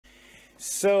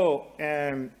So,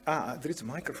 there is a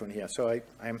microphone here, so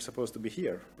I am supposed to be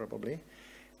here, probably.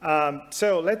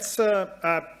 So let's,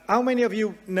 how many of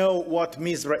you know what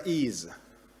MISRA is?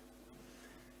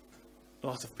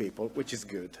 Lots of people, which is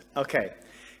good. Okay.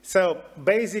 So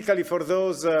basically, for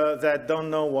those that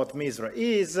don't know what MISRA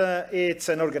is, it's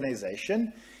an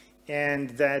organization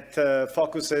and that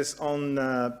focuses on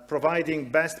providing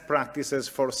best practices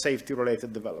for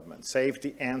safety-related development,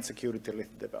 safety and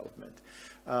security-related development.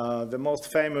 The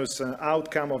most famous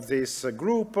outcome of this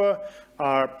group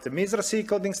are the MISRA C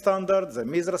coding standard, the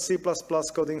MISRA C++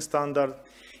 coding standard,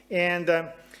 and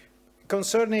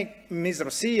concerning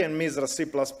MISRA C and MISRA C++,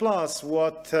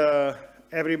 what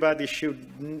everybody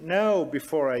should know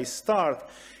before I start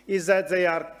is that they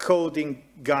are coding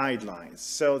guidelines.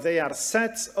 So they are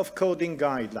sets of coding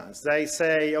guidelines. They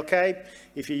say, okay,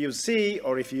 if you use C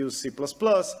or if you use C++,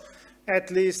 at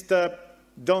least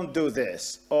don't do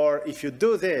this. Or if you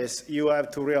do this, you have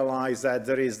to realize that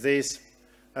there is this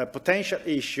potential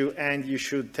issue and you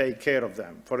should take care of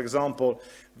them. For example,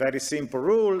 very simple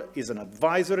rule is an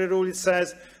advisory rule. It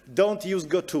says, don't use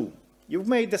GoTo. You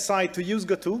may decide to use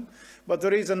GoTo, but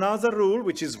there is another rule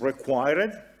which is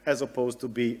required as opposed to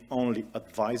be only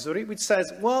advisory, which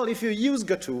says, well, if you use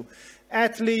GoTo,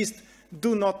 at least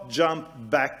do not jump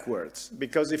backwards,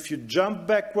 because if you jump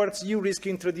backwards, you risk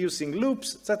introducing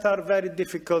loops that are very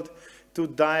difficult to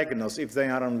diagnose if they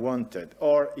are unwanted.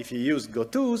 Or if you use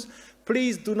GoTos,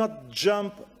 please do not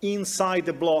jump inside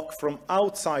the block from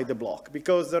outside the block,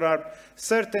 because there are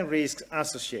certain risks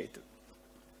associated.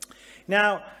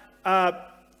 Now,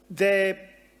 the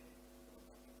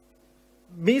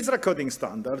MISRA coding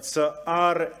standards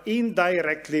are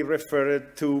indirectly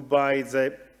referred to by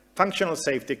the functional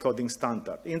safety coding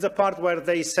standard, in the part where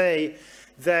they say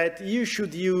that you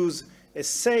should use a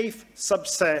safe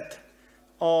subset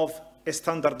of a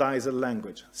standardized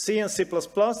language. C and C++,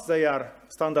 they are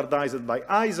standardized by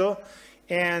ISO,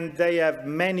 and they have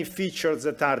many features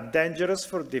that are dangerous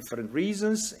for different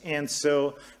reasons, and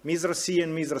so MISRA C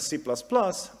and MISRA C++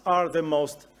 are the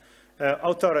most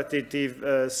authoritative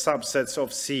subsets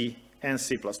of C and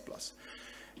C++.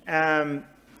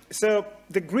 So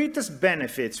the greatest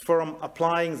benefits from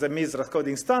applying the MISRA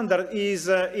coding standard is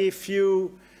if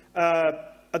you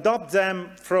adopt them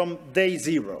from day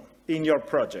zero in your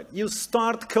project. You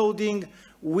start coding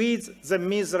with the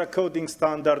MISRA coding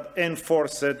standard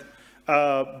enforced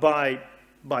by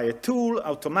a tool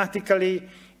automatically,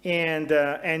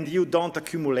 and you don't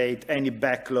accumulate any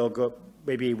backlog,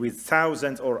 maybe with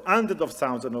thousands or hundreds of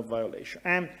thousands of violations.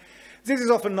 And this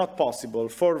is often not possible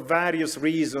for various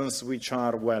reasons which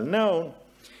are well known.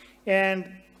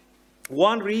 And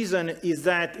one reason is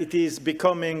that it is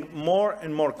becoming more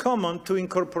and more common to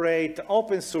incorporate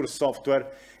open source software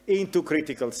into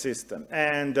critical systems.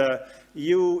 And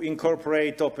you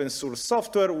incorporate open source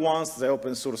software once the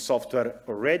open source software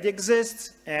already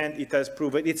exists and it has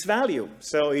proven its value.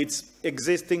 So it's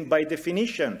existing by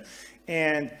definition.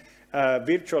 And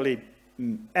virtually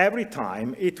every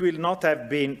time it will not have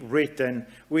been written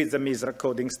with the MISRA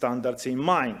coding standards in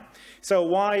mind. So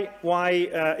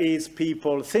why is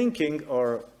people thinking,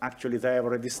 or actually they have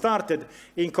already started,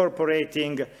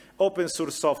 incorporating open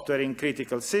source software in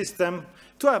critical systems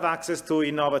to have access to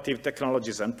innovative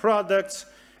technologies and products,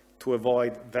 to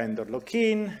avoid vendor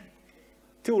lock-in,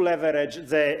 to leverage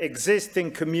the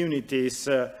existing communities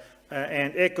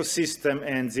and ecosystem,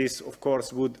 and this, of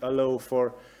course, would allow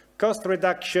for cost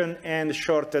reduction and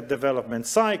shorter development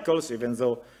cycles, even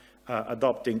though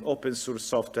adopting open source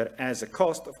software has a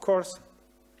cost, of course.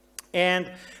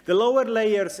 And the lower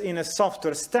layers in a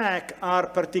software stack are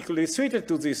particularly suited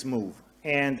to this move.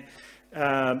 And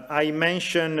I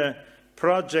mentioned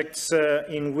projects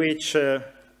in which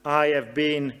I have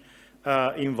been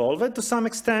involved to some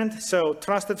extent. So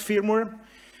Trusted Firmware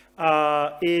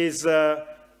is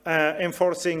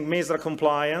enforcing MISRA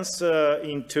compliance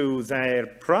into their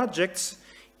projects,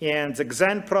 and the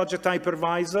Xen project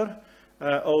hypervisor,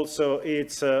 also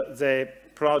it's the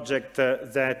project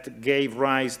that gave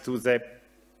rise to the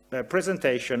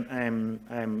presentation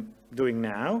I'm doing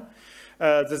now.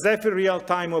 The Zephyr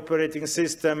real-time operating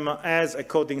system has a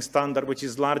coding standard which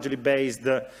is largely based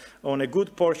on a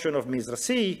good portion of MISRA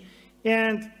C,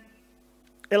 and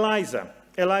ELISA.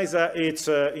 ELISA, it's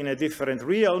in a different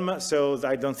realm, so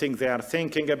I don't think they are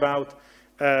thinking about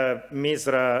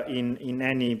MISRA in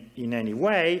any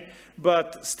way,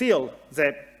 but still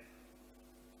the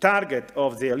target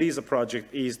of the ELISA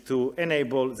project is to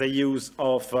enable the use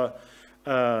of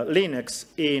Linux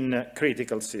in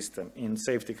critical system, in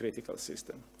safety critical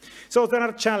system. So there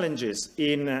are challenges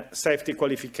in safety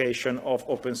qualification of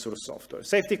open source software.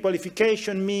 Safety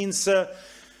qualification means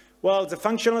Well, the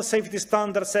functional safety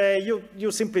standards say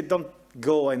you simply don't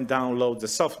go and download the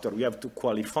software. You have to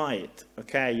qualify it,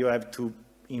 okay? You have to,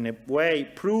 in a way,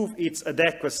 prove its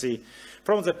adequacy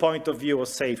from the point of view of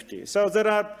safety. So there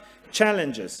are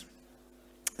challenges.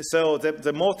 So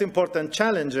the most important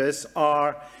challenges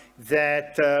are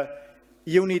that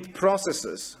you need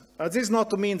processes. This is not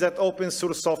to mean that open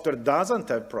source software doesn't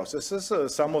have processes.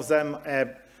 Some of them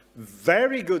have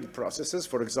very good processes.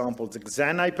 For example, the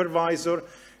Xen hypervisor,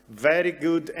 very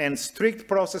good and strict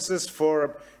processes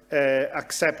for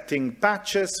accepting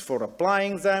patches, for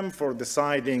applying them, for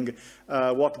deciding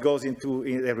what goes into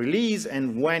a release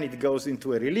and when it goes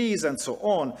into a release and so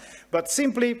on. But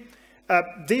simply,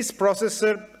 these processes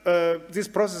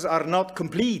are not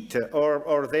complete,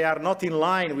 or they are not in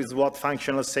line with what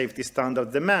functional safety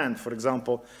standards demand. For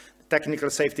example, technical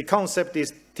safety concept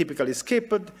is typically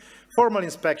skipped, formal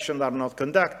inspections are not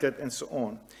conducted, and so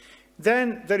on.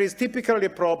 Then there is typically a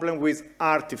problem with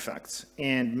artifacts,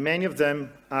 and many of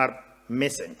them are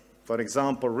missing. For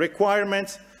example,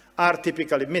 requirements are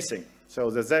typically missing. So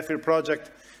the Zephyr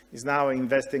project is now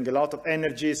investing a lot of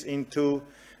energies into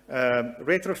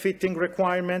retrofitting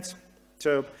requirements.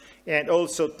 So, and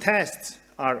also tests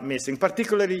are missing,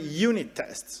 particularly unit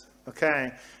tests.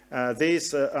 Okay,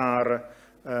 these are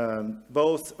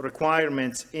both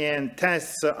requirements and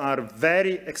tests are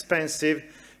very expensive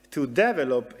to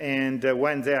develop, and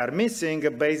when they are missing,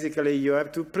 basically you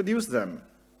have to produce them.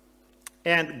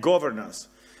 And governance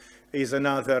is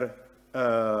another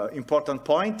important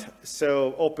point.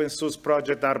 So open source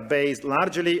projects are based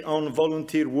largely on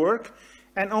volunteer work,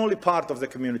 and only part of the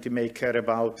community may care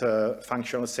about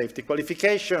functional safety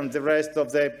qualification. The rest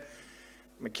of the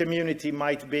community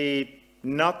might be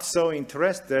not so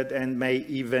interested and may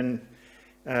even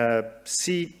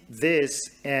see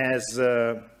this as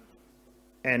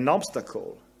an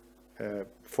obstacle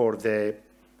for the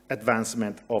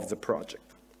advancement of the project.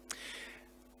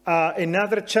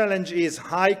 Another challenge is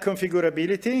high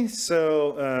configurability.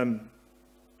 So,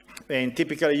 and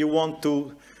typically you want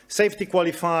to safety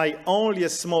qualify only a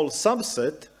small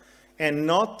subset and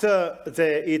not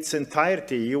its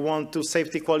entirety. You want to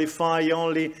safety qualify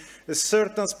only a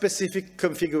certain specific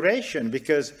configuration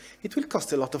because it will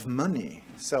cost a lot of money.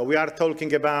 So we are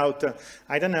talking about,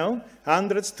 I don't know,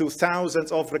 hundreds to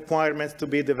thousands of requirements to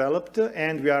be developed,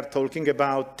 and we are talking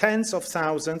about tens of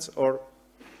thousands or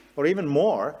even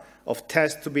more of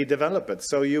tests to be developed.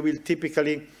 So you will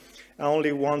typically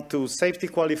only want to safety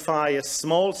qualify a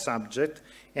small subject.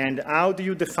 And how do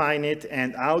you define it,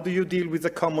 and how do you deal with the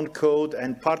common code?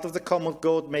 And part of the common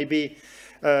code may be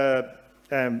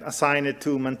assigned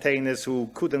to maintainers who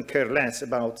couldn't care less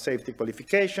about safety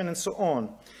qualification and so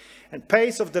on. And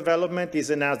pace of development is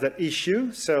another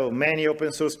issue. So many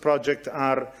open source projects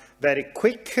are very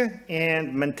quick,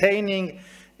 and maintaining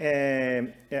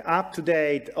up to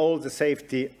date all the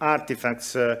safety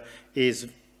artifacts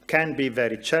can be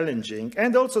very challenging.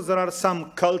 And also there are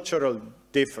some cultural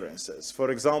differences. For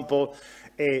example,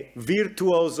 a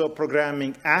virtuoso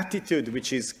programming attitude,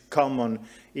 which is common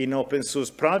in open source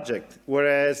projects,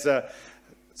 whereas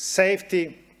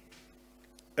safety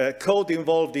code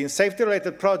involved in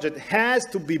safety-related project has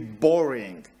to be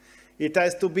boring. It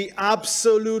has to be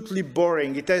absolutely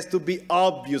boring. It has to be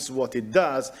obvious what it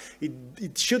does.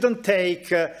 It shouldn't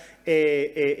take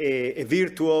a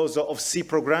virtuoso of C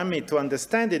programming to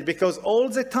understand it, because all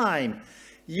the time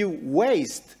you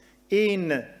waste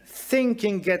in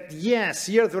thinking that, yes,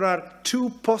 here there are 2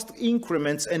 post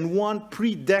increments and 1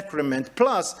 pre-decrement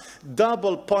plus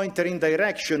double pointer in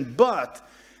direction, but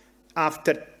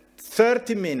after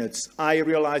 30 minutes, I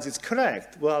realize it's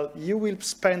correct. Well, you will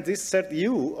spend this,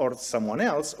 you or someone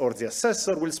else or the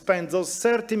assessor will spend those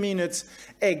 30 minutes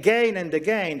again and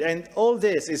again, and all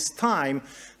this is time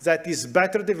that is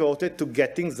better devoted to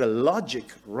getting the logic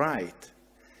right.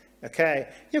 Okay,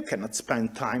 you cannot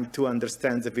spend time to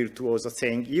understand the virtuoso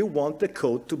thing. You want the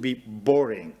code to be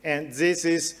boring. And this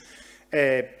is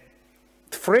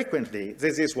frequently,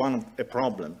 this is a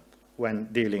problem when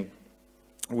dealing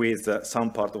with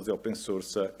some part of the open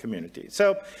source community.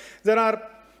 So there are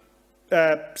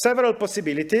several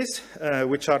possibilities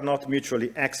which are not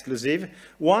mutually exclusive.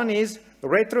 One is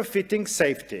retrofitting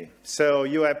safety. So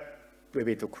you have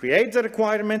maybe to create the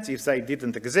requirements if they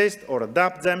didn't exist, or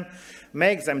adapt them,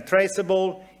 make them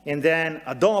traceable, and then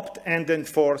adopt and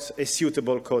enforce a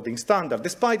suitable coding standard.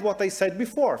 Despite what I said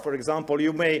before, for example,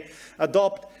 you may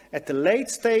adopt at a late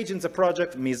stage in the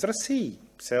project MISRA C.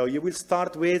 So you will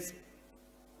start with,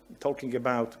 talking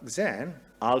about Xen,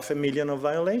 500,000 of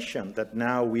violation that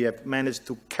now we have managed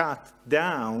to cut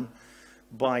down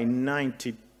by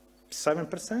 97%,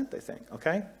 I think,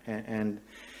 okay?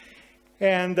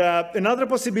 And another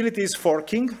possibility is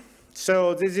forking.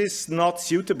 So this is not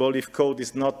suitable if code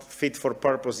is not fit for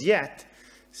purpose yet.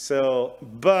 So,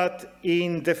 but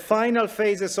in the final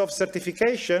phases of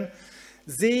certification,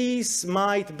 this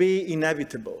might be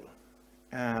inevitable.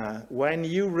 When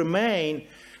you remain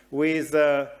with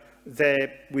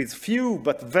few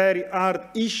but very hard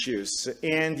issues,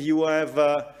 and you have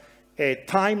a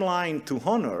timeline to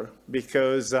honor,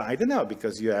 because, I don't know,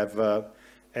 because you have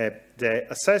the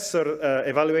assessor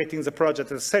evaluating the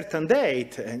project at a certain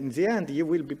date, and in the end you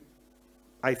will be,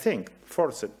 I think,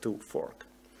 forced to fork.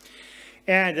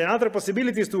 And another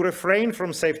possibility is to refrain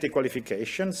from safety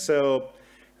qualification. So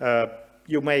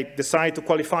you may decide to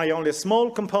qualify only a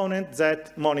small component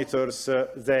that monitors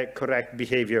the correct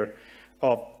behavior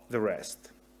of the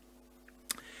rest.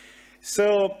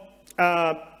 So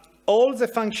all the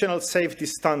functional safety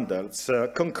standards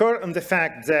concur on the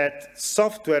fact that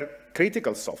software,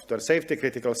 critical software, safety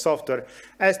critical software,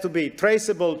 has to be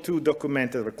traceable to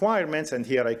documented requirements. And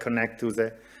here I connect to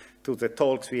the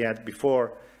talks we had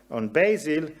before on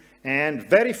Basil, and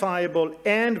verifiable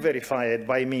and verified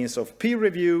by means of peer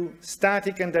review,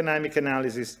 static and dynamic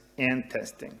analysis, and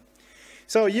testing.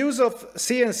 So use of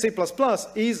C and C++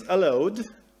 is allowed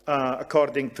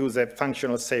according to the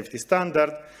functional safety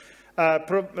standard,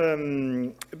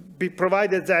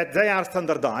 provided that they are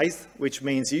standardized, which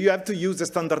means you have to use the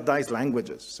standardized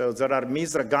languages. So there are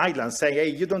MISRA guidelines saying, hey,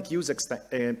 you don't use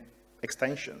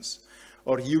extensions,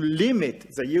 or you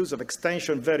limit the use of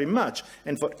extension very much.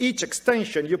 And for each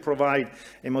extension, you provide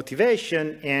a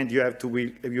motivation, and you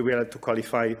will have to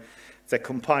qualify the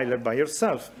compiler by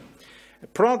yourself.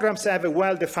 Programs have a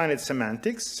well-defined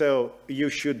semantics, so you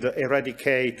should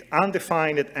eradicate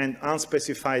undefined and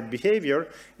unspecified behavior,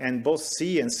 and both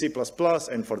C and C++,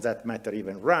 and for that matter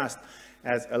even Rust,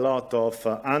 has a lot of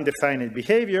undefined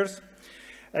behaviors.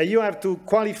 You have to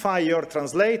qualify your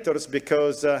translators,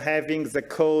 because having the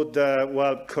code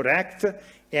well correct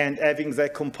and having the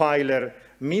compiler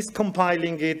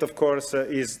miscompiling it, of course,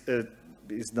 is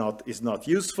not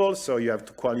useful. So you have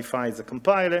to qualify the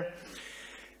compiler.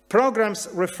 Programs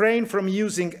refrain from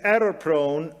using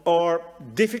error-prone or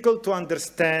difficult to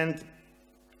understand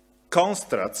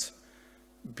constructs,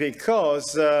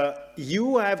 because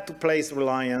you have to place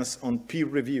reliance on peer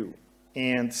review.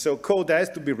 And so code has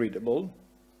to be readable.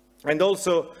 And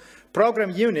also,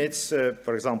 program units,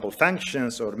 for example,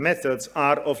 functions or methods,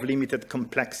 are of limited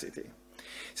complexity.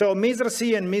 So MISRA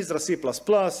C and MISRA C++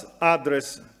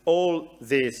 address all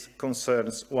these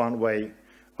concerns one way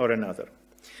or another.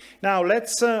 Now,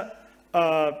 let's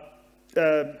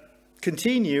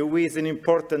continue with an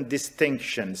important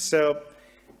distinction. So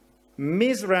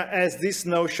MISRA has this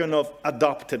notion of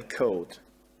adopted code.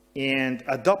 And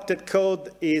adopted code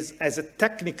has a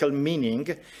technical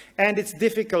meaning, and it's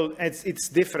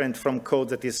different from code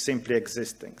that is simply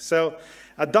existing. So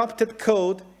adopted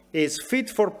code is fit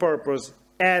for purpose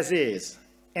as is,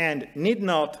 and need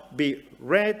not be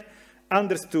read,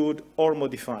 understood, or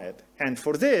modified. And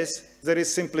for this, there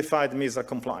is simplified MISRA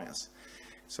compliance.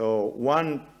 So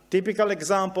one typical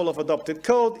example of adopted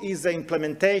code is the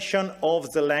implementation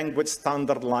of the language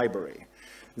standard library.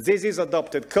 This is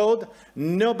adopted code.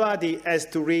 Nobody has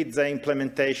to read the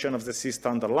implementation of the C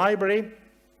standard library.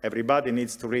 Everybody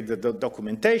needs to read the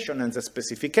documentation and the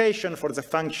specification for the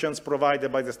functions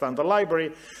provided by the standard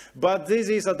library. But this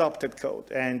is adopted code,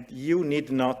 and you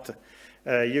need not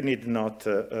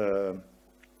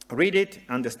read it,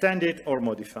 understand it, or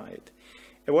modify it.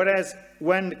 Whereas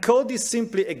when code is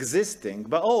simply existing,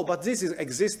 but this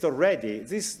exists already,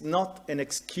 this is not an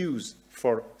excuse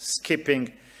for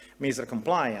skipping MISRA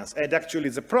compliance, and actually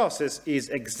the process is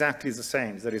exactly the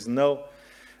same. There is no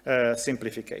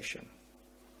simplification.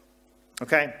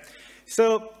 Okay,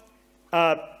 so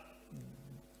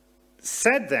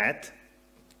said that,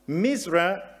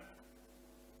 MISRA,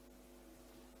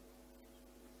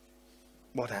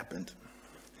 what happened?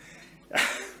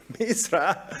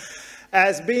 MISRA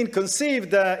has been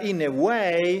conceived in a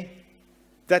way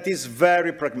that is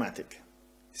very pragmatic.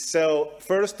 So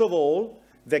first of all,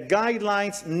 the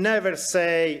guidelines never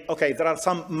say, okay, there are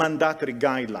some mandatory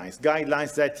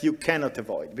guidelines that you cannot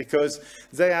avoid, because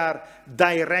they are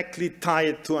directly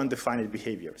tied to undefined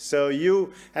behavior. So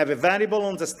you have a variable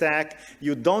on the stack,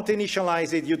 you don't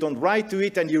initialize it, you don't write to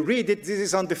it, and you read it, this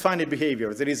is undefined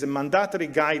behavior. There is a mandatory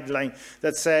guideline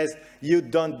that says you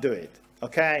don't do it,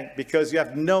 okay? Because you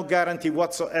have no guarantee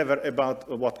whatsoever about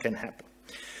what can happen.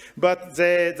 But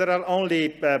there are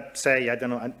only, say, I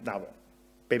don't know, now,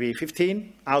 maybe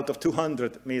 15 out of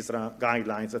 200 MISRA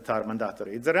guidelines that are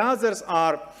mandatory. The others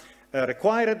are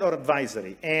required or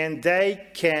advisory, and they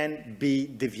can be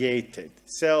deviated.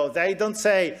 So they don't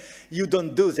say, you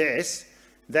don't do this.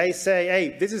 They say,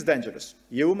 hey, this is dangerous.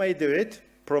 You may do it,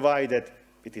 provided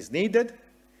it is needed,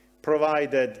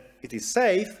 provided it is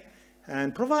safe,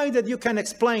 and provided you can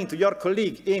explain to your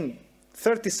colleague in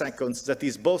 30 seconds that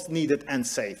is both needed and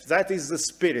safe. That is the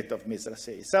spirit of MISRA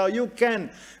C. So you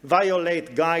can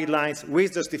violate guidelines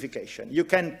with justification. You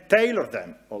can tailor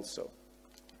them also.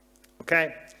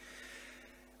 Okay?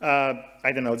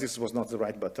 I don't know, this was not the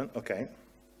right button. Okay.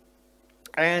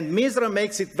 And MISRA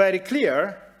makes it very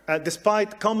clear,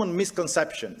 despite common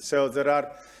misconceptions. So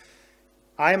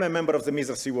I am a member of the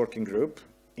MISRA C working group,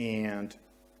 and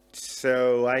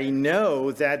so I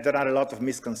know that there are a lot of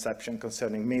misconceptions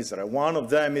concerning MISRA. One of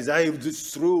them is, hey,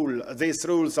 these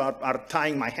rules are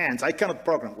tying my hands. I cannot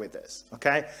program with this,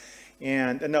 okay?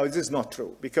 And no, this is not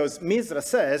true, because MISRA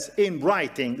says in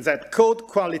writing that code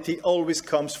quality always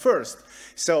comes first.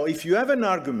 So if you have an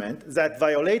argument that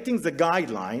violating the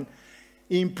guideline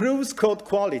improves code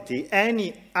quality,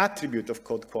 any attribute of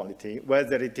code quality,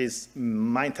 whether it is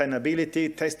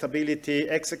maintainability, testability,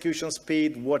 execution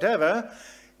speed, whatever,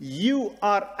 you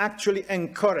are actually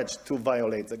encouraged to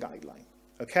violate the guideline,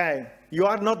 okay? You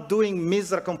are not doing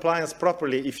MISRA compliance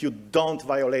properly if you don't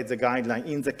violate the guideline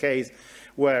in the case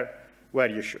where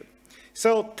you should.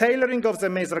 So tailoring of the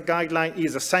MISRA guideline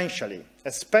is essentially,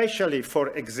 especially for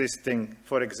existing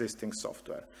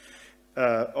software.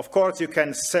 Of course, you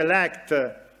can select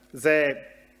the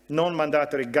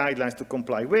non-mandatory guidelines to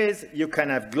comply with. You can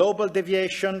have global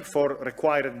deviation for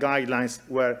required guidelines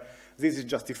where this is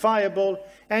justifiable,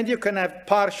 and you can have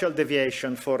partial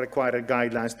deviation for required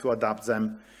guidelines to adapt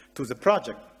them to the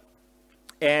project.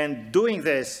 And doing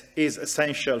this is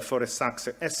essential for a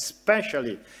success,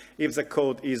 especially if the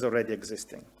code is already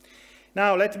existing.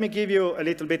 Now, let me give you a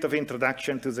little bit of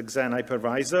introduction to the Xen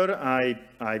hypervisor.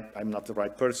 I'm not the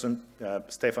right person.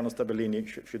 Stefano Stabellini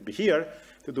should be here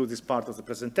to do this part of the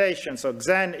presentation. So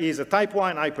Xen is a type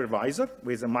 1 hypervisor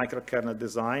with a microkernel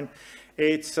design.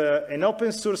 It's an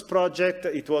open source project.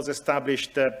 It was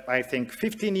established, I think,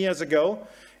 15 years ago,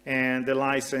 and the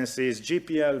license is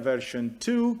GPL version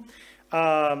 2.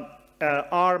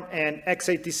 ARM and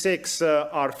x86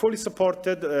 are fully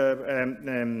supported.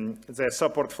 The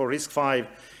support for RISC-V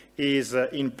is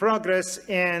in progress,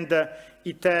 and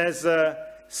it has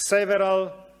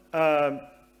several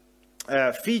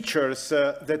features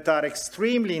that are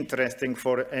extremely interesting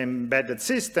for embedded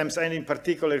systems, and in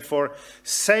particular for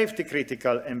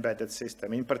safety-critical embedded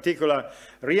systems. In particular,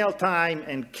 real-time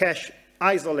and cache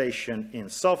isolation in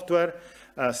software,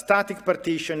 static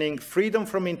partitioning, freedom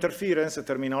from interference, a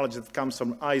terminology that comes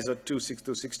from ISO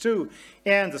 26262,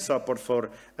 and the support for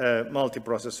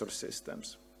multiprocessor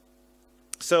systems.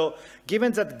 So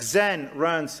given that Xen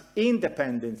runs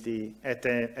independently at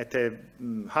a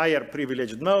higher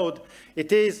privileged mode,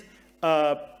 it is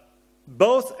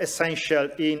both essential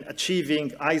in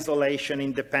achieving isolation,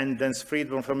 independence,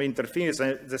 freedom from interference.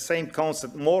 The same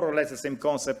concept, more or less the same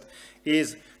concept,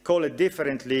 is called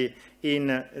differently in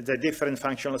the different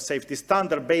functional safety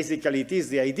standard. Basically, it is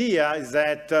the idea is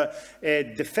that a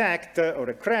defect or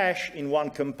a crash in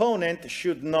one component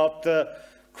should not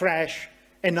crash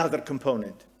another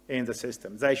component in the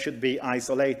system. They should be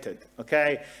isolated,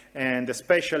 okay? And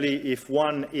especially if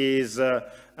one is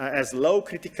has low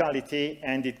criticality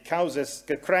and it causes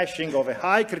the crashing of a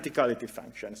high criticality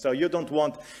function. So you don't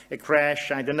want a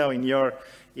crash, I don't know, in your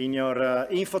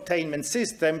infotainment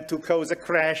system to cause a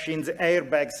crash in the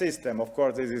airbag system. Of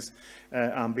course, this is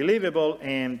unbelievable,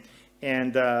 and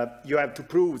you have to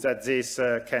prove that this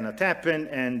cannot happen,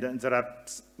 and there are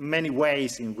many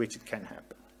ways in which it can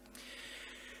happen.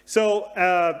 So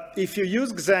if you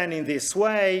use Xen in this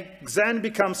way, Xen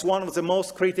becomes one of the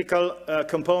most critical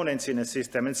components in a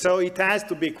system, and so it has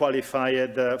to be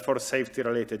qualified for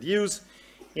safety-related use.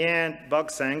 And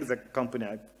BUGSENG, the company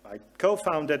I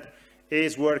co-founded,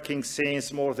 is working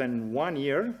since more than 1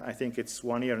 year, I think it's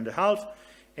 1.5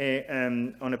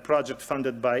 years, on a project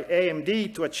funded by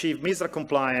AMD to achieve MISRA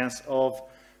compliance of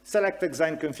selected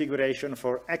Xen configuration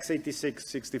for x86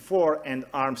 64 and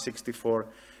ARM64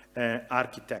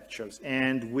 architectures,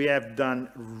 and we have done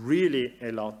really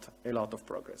a lot of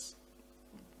progress.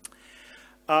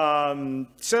 I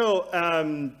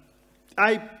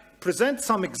present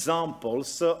some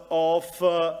examples of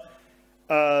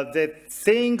the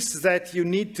things that you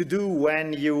need to do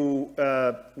when you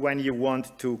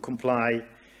want to comply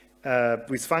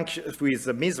with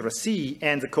MISRA C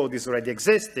and the code is already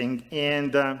existing.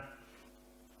 And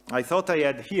I thought I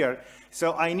had here.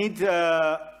 So I need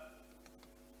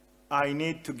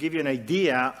to give you an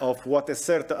idea of what a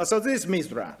certain, so this is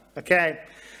MISRA, okay?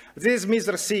 This is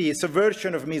MISRA C. It's a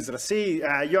version of MISRA C.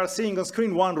 You are seeing on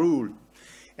screen one rule,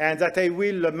 and that I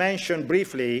will mention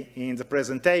briefly in the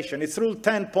presentation. It's rule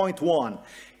 10.1.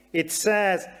 It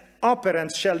says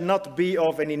operands shall not be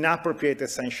of an inappropriate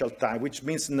essential type, which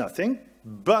means nothing,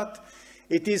 but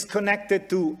it is connected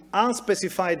to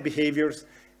unspecified behaviors,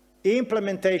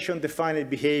 implementation-defined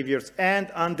behaviors, and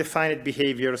undefined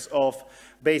behaviors of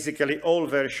basically all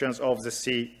versions of the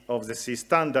C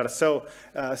standard. So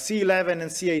C11 and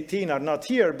C18 are not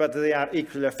here, but they are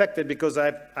equally affected because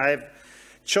I've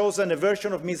chosen a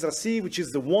version of MISRA C, which is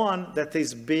the one that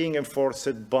is being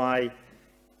enforced by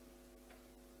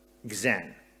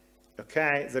BUGSENG.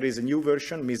 Okay, there is a new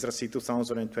version, MISRA C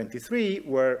 2023,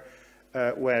 where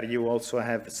you also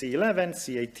have C11,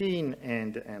 C18,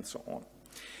 and so on.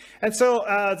 And so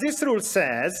this rule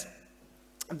says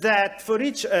that for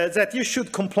each, that you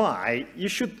should comply, you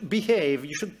should behave,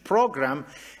 you should program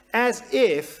as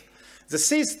if the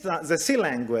C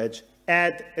language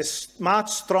had a much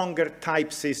stronger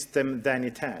type system than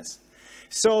it has.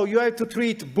 So you have to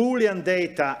treat Boolean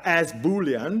data as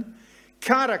Boolean,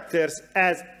 characters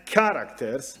as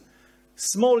characters,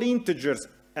 small integers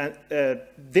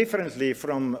differently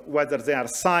from whether they are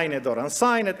signed or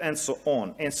unsigned, and so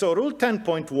on. And so rule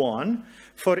 10.1,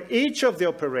 for each of the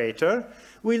operator,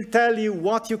 will tell you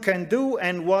what you can do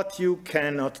and what you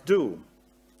cannot do.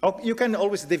 You can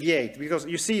always deviate, because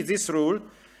you see this rule,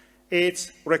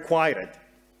 it's required.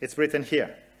 It's written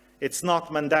here. It's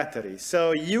not mandatory.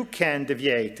 So you can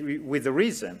deviate with a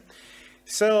reason.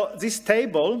 So this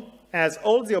table has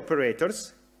all the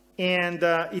operators, and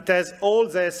it has all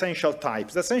the essential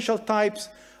types. The essential types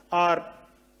are,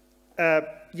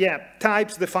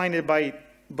 types defined by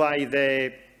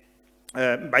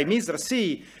MISRA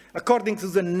C according to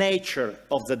the nature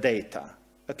of the data.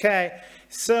 Okay,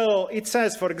 so it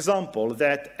says, for example,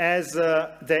 that as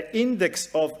the index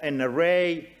of an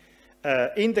array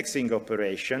indexing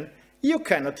operation, you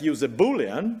cannot use a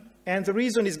Boolean, and the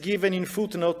reason is given in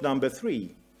footnote number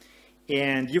 3.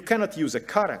 And you cannot use a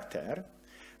character,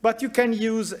 but you can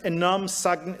use a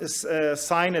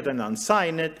signed and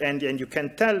unsigned, and you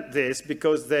can tell this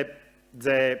because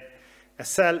the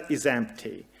cell is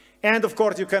empty. And of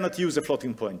course, you cannot use a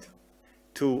floating point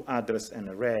to address an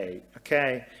array,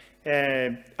 okay?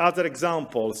 Other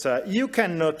examples, you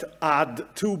cannot add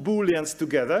two Booleans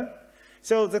together.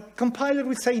 So the compiler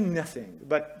will say nothing,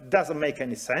 but doesn't make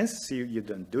any sense, so you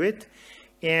don't do it.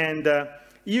 And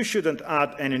you shouldn't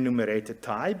add an enumerated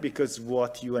type, because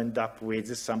what you end up with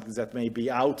is something that may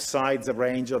be outside the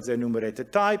range of the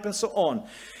enumerated type, and so on.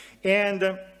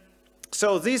 And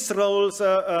so this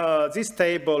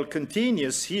table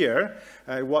continues here,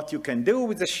 what you can do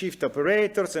with the shift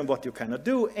operators and what you cannot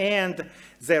do, and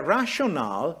the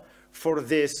rationale for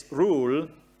this rule.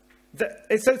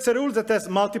 It's a rule that has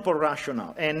multiple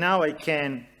rationale, and now I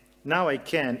can,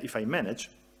 if I manage,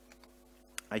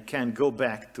 I can go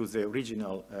back to the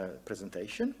original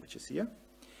presentation, which is here.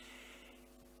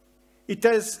 It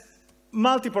has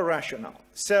multiple rationale.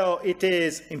 So it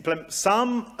is,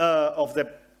 some of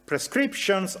the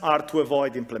prescriptions are to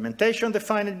avoid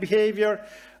implementation-defined behavior,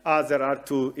 other are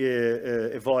to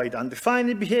avoid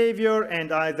undefined behavior,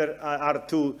 and either are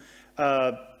to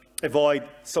avoid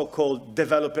so-called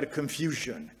developer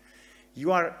confusion.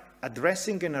 You are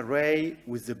addressing an array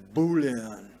with a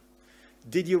Boolean.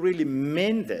 Did you really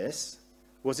mean this?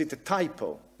 Was it a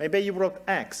typo? Maybe you wrote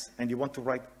X and you want to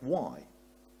write Y.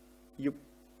 The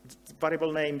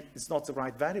variable name is not the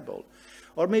right variable.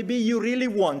 Or maybe you really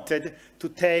wanted to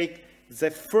take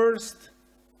the first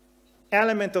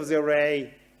element of the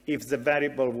array if the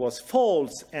variable was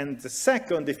false, and the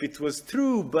second if it was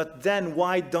true, but then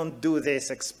why don't do this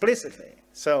explicitly?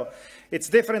 So it's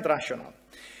different rationale.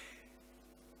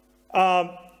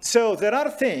 So there are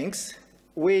things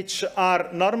which are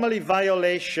normally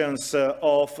violations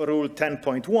of Rule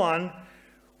 10.1,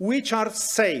 which are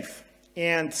safe.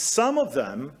 And some of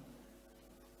them,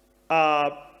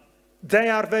 they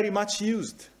are very much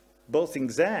used, both in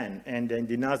Xen and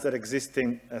in other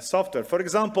existing software. For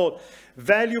example,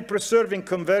 value-preserving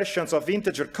conversions of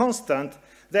integer constant,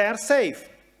 they are safe.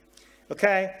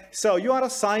 Okay, so you are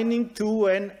assigning to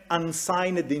an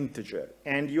unsigned integer,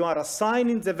 and you are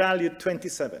assigning the value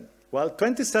 27. Well,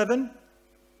 27,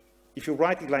 if you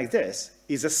write it like this,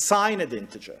 is a signed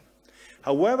integer.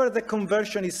 However, the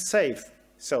conversion is safe.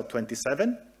 So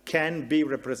 27 can be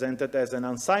represented as an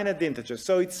unsigned integer,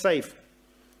 so it's safe.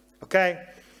 Okay?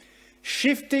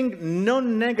 Shifting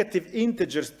non-negative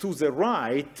integers to the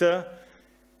right,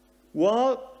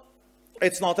 well,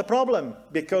 it's not a problem,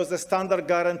 because the standard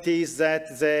guarantees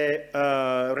that the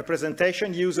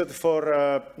representation used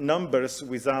for numbers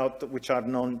which are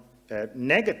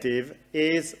non-negative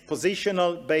is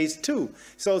positional base 2.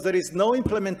 So there is no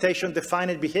implementation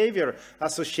defined behavior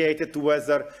associated to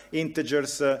whether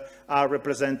integers are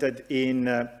represented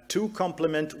in 2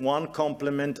 complement, 1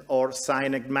 complement, or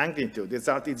sign magnitude. It's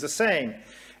the same.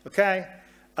 Okay?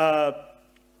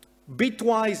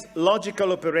 Bitwise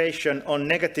logical operation on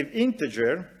negative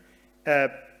integer,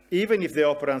 even if the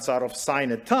operands are of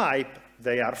signed type,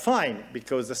 they are fine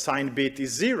because the sign bit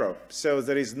is 0. So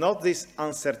there is not this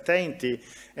uncertainty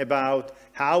about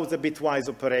how the bitwise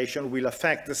operation will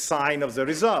affect the sign of the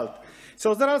result.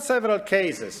 So there are several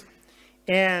cases.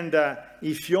 And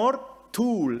if your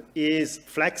tool is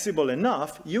flexible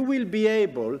enough, you will be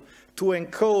able to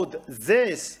encode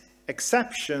this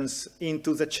exceptions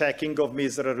into the checking of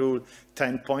MISRA rule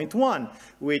 10.1,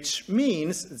 which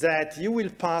means that you will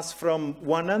pass from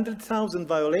 100,000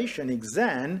 violation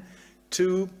exam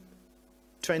to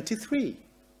 23.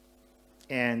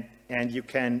 And you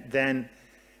can then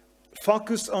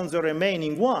focus on the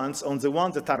remaining ones, on the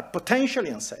ones that are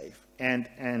potentially unsafe, and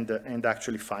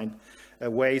actually find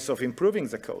ways of improving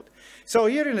the code. So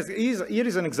here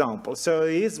is an example. So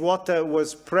here's what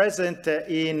was present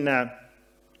in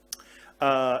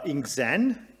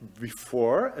Xen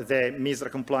before the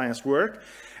MISRA compliance work.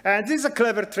 And this is a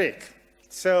clever trick.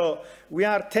 So we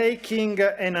are taking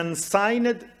an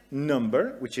unsigned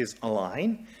number, which is a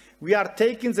line. We are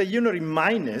taking the unary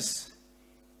minus,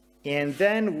 and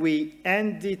then we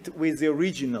end it with the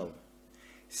original.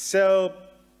 So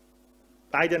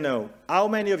I don't know. How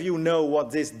many of you know what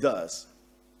this does?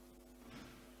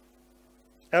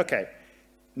 Okay.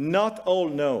 Not all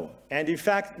know. And in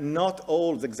fact, not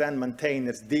all the Xen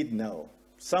maintainers did know.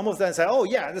 Some of them say, oh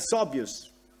yeah, that's obvious.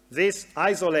 This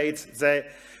isolates the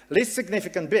least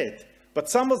significant bit. But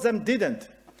some of them didn't.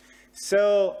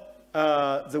 So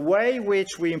the way in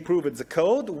which we improved the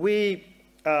code, we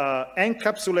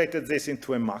encapsulated this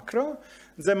into a macro.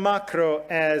 The macro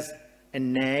has a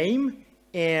name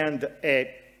and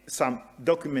some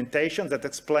documentation that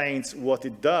explains what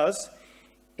it does.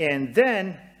 And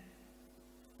then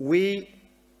we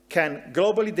can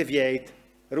globally deviate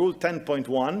rule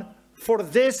 10.1 for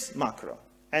this macro.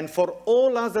 And for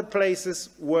all other places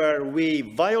where we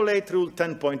violate rule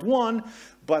 10.1,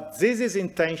 but this is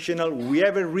intentional, we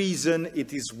have a reason,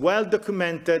 it is well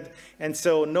documented, and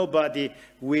so nobody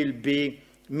will be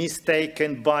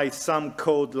mistaken by some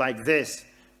code like this,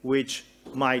 which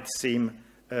might seem,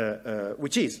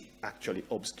 which is actually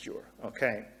obscure,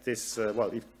 okay? This,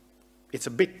 well, it's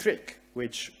a big trick,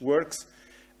 which works,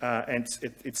 and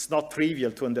it's not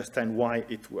trivial to understand why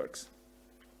it works.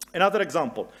 Another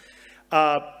example.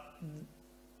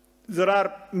 There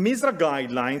are MISRA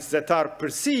guidelines that are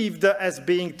perceived as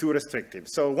being too restrictive.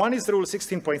 So one is rule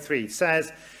 16.3. It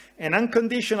says, an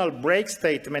unconditional break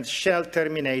statement shall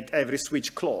terminate every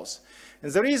switch clause.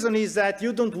 And the reason is that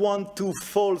you don't want to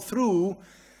fall through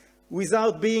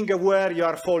without being aware you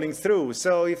are falling through.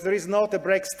 So if there is not a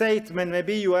break statement,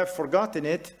 maybe you have forgotten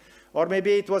it, or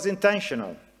maybe it was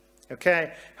intentional.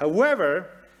 Okay? However,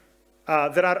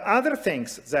 there are other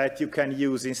things that you can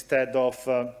use instead of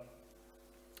the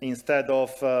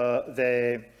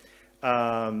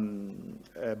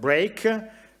break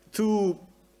to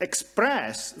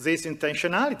express this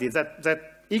intentionality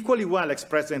that equally well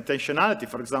express the intentionality.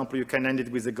 For example, you can end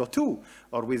it with a goto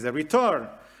or with a return.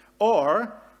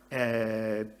 Or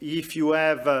if you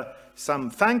have some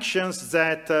functions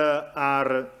that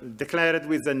are declared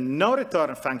with a no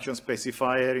return function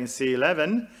specifier in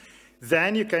C11,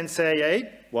 then you can say,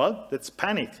 hey, well, that's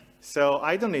panic. So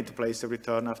I don't need to place a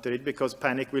return after it because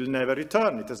panic will never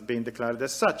return. It has been declared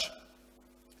as such.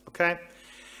 Okay?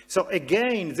 So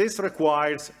again, this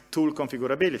requires tool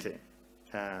configurability.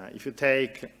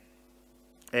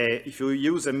 If you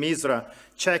use a MISRA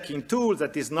checking tool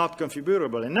that is not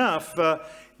configurable enough,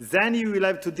 then you will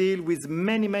have to deal with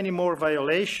many, many more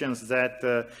violations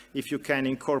that if you can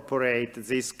incorporate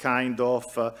this kind of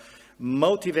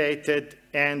motivated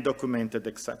and documented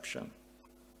exception.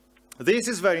 This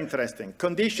is very interesting.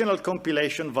 Conditional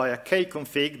compilation via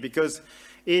kconfig, because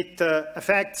it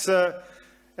affects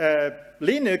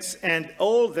Linux and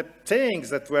all the things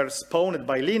that were spawned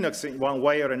by Linux in one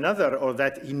way or another, or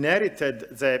that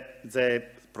inherited the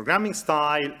programming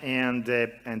style and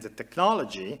the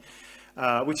technology,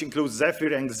 which includes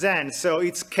Zephyr and Xen. So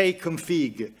it's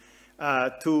kconfig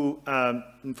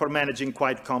for managing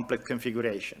quite complex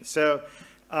configurations. So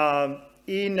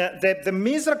in the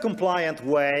MISRA compliant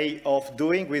way of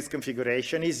doing with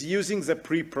configuration is using the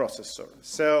preprocessor.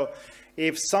 So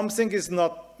if something is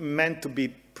not meant to be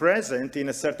present in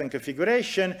a certain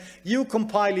configuration, you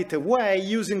compile it away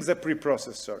using the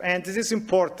preprocessor. And this is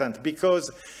important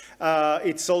because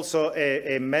it's also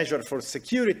a measure for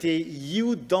security.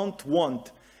 You don't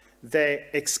want the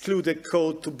excluded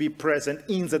code to be present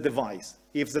in the device.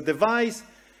 If the device,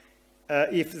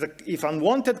 if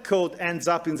unwanted code ends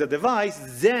up in the device,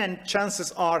 then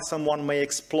chances are someone may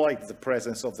exploit the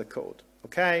presence of the code,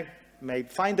 okay? May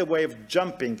find a way of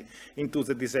jumping into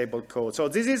the disabled code. So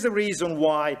this is the reason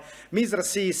why MISRA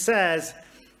C says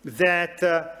that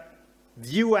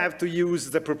you have to use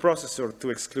the preprocessor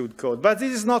to exclude code. But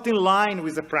this is not in line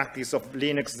with the practice of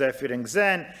Linux, Zephyr, and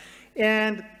Xen.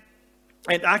 And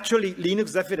actually, Linux,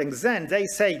 Zephyr, and Xen, they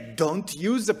say don't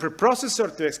use the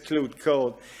preprocessor to exclude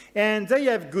code. And they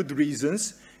have good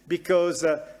reasons, because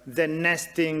the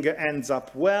nesting ends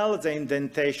up well, the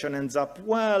indentation ends up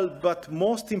well, but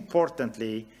most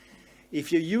importantly,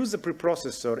 if you use a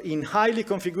preprocessor in highly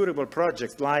configurable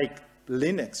projects like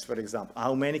Linux, for example,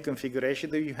 how many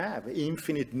configurations do you have?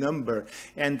 Infinite number.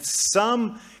 And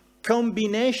some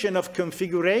combination of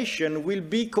configuration will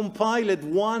be compiled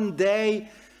one day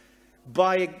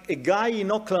by a guy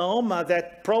in Oklahoma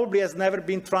that probably has never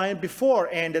been tried before.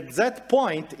 And at that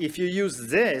point, if you use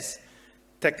this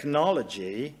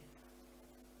technology,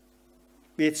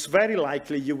 it's very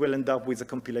likely you will end up with a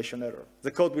compilation error.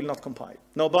 The code will not compile.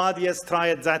 Nobody has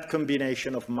tried that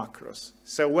combination of macros.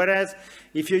 So whereas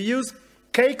if you use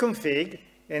kconfig,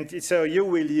 and so you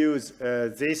will use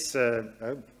this,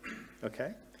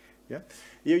 okay, yeah,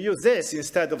 you use this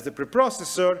instead of the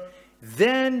preprocessor,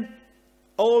 then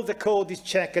all the code is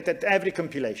checked at every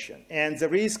compilation. And the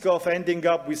risk of ending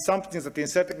up with something that in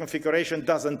certain configuration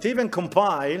doesn't even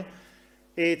compile,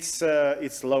 it's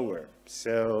lower.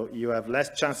 So you have less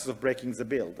chances of breaking the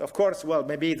build. Of course, well,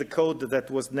 maybe the code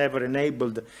that was never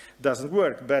enabled doesn't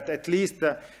work, but at least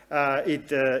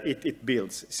it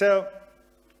builds. So,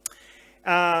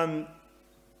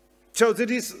 so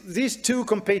there is these two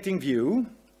competing views,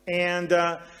 and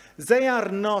they are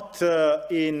not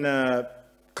in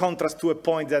contrast to a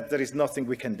point that there is nothing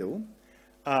we can do.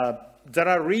 There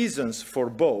are reasons for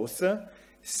both.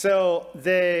 So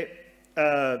the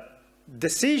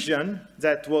decision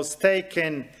that was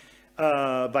taken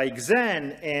by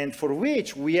Xen, and for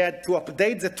which we had to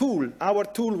update the tool. Our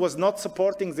tool was not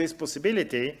supporting this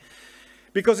possibility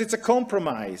because it's a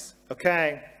compromise,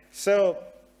 okay? So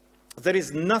there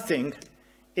is nothing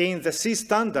in the C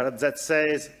standard that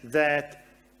says that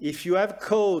if you have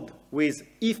code with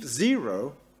if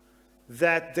 0,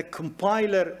 that the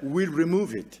compiler will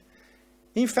remove it.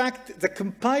 In fact, the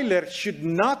compiler should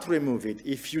not remove it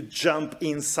if you jump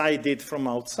inside it from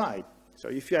outside. So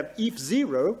if you have if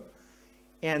 0,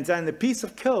 and then a piece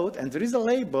of code, and there is a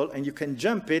label, and you can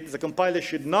jump it, the compiler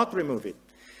should not remove it.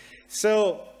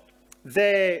 So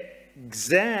the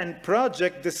Xen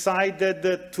project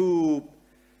decided to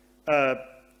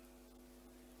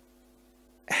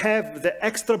have the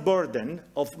extra burden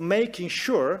of making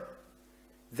sure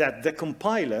that the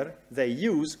compiler they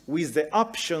use, with the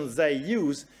options they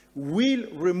use, will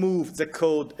remove the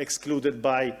code excluded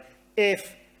by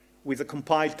if, with a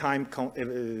compile time,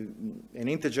 an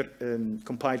integer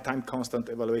compile time constant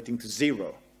evaluating to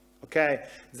 0. Okay,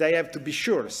 they have to be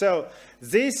sure. So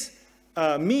this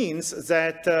means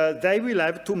that they will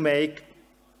have to make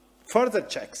further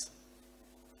checks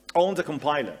on the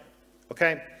compiler.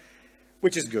 Okay.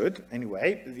 Which is good,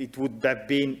 anyway. It would have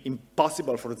been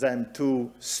impossible for them to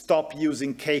stop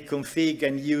using kconfig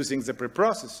and using the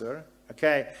preprocessor,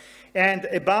 okay? And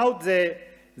about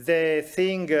the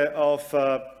thing of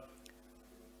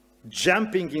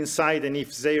jumping inside an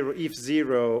if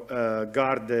zero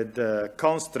guarded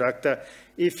construct,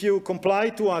 if you comply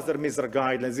to other MISRA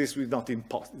guidelines,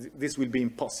 this will be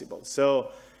impossible. So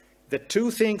the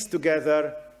two things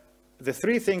together, the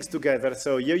three things together,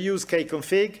 so you use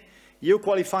kconfig, you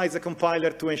qualify the compiler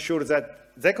to ensure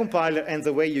that the compiler and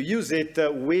the way you use it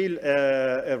will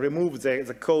remove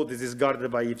the code that is guarded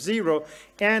by if 0,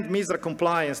 and MISRA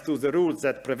compliance to the rules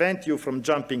that prevent you from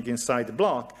jumping inside the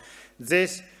block.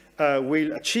 This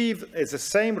will achieve the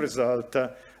same result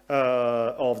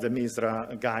of the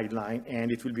MISRA guideline,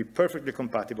 and it will be perfectly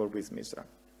compatible with MISRA.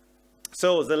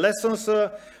 So the lessons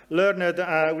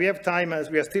learned, we have time, as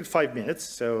we are still 5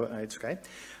 minutes, so it's okay.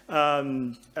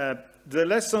 The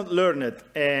lesson learned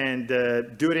and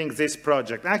during this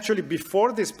project, actually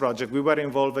before this project, we were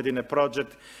involved in a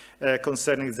project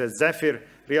concerning the Zephyr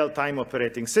real-time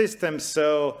operating system.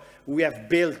 So we have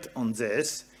built on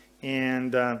this,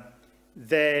 and on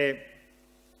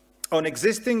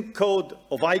existing code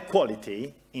of high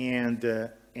quality and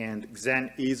and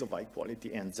Xen is of high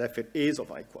quality, and Zephyr is of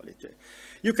high quality.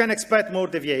 You can expect more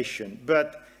deviation,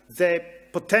 but the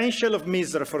potential of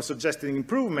MISRA for suggesting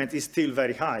improvement is still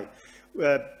very high.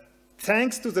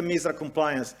 Thanks to the MISRA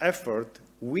compliance effort,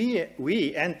 we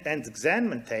and Xen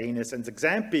maintainers and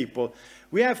Xen people,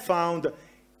 we have found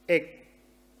a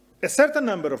certain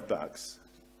number of bugs,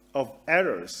 of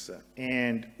errors,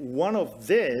 and one of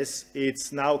this,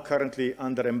 it's now currently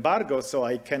under embargo, so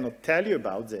I cannot tell you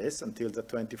about this until the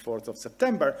 24th of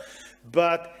September,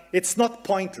 but it's not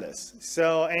pointless.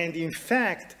 So, and in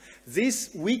fact, these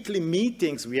weekly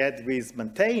meetings we had with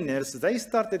maintainers, they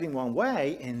started in one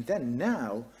way, and then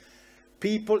now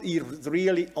people are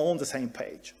really on the same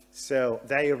page. So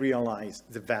they realize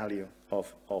the value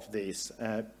of this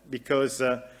because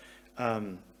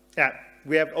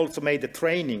we have also made a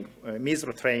training,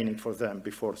 MISRA training for them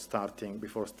before starting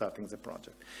the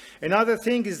project. Another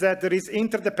thing is that there is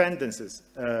interdependencies.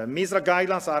 MISRA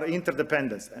guidelines are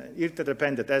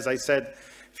interdependent, as I said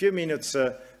a few minutes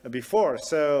before.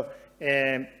 So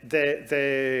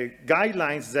the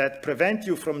guidelines that prevent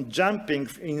you from jumping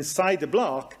inside the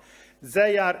block,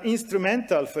 they are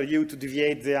instrumental for you to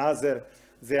deviate the other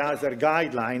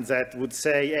guidelines that would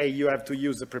say, hey, you have to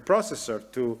use a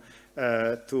preprocessor to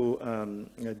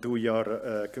do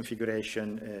your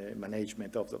configuration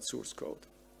management of the source code,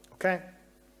 okay?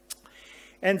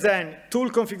 And then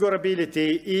tool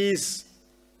configurability is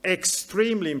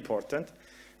extremely important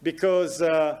because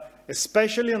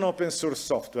especially on open source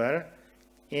software,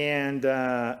 and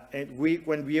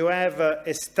when you have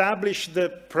established the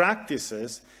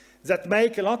practices that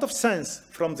make a lot of sense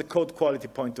from the code quality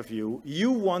point of view,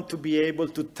 you want to be able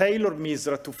to tailor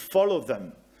MISRA to follow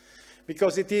them,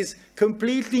 because it is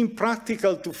completely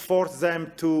impractical to force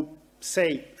them to,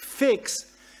 say, fix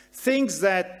things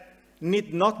that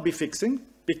need not be fixing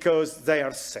because they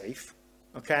are safe,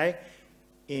 okay,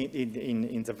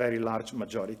 in the very large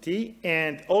majority,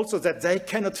 and also that they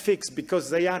cannot fix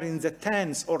because they are in the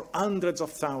tens or hundreds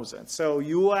of thousands. So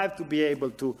you have to be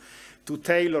able to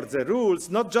tailor the rules,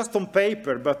 not just on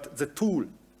paper, but the tool,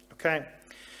 okay?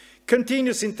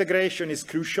 Continuous integration is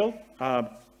crucial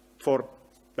for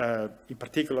in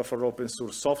particular for open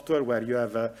source software, where you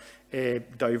have a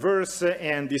diverse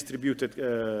and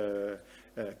distributed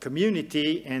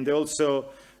community, and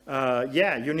also,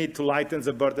 you need to lighten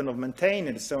the burden of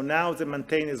maintainers. So now the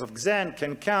maintainers of Xen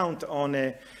can count on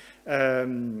a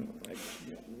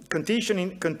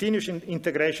continuous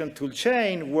integration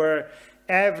toolchain where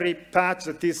every patch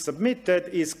that is submitted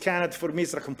is scanned for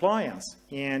MISRA compliance,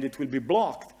 and it will be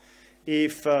blocked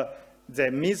if the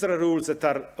MISRA rules that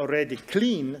are already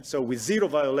clean, so with 0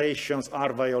 violations,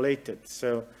 are violated.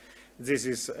 So this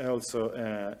is also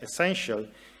essential.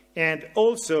 And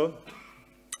also,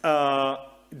 on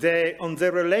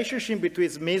the relationship between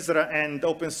MISRA and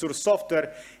open source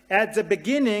software, at the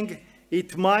beginning,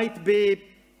 it might be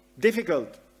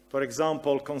difficult. For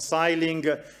example, reconciling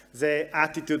the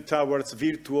attitude towards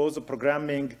virtuoso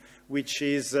programming, which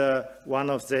is one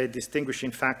of the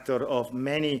distinguishing factors of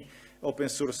many open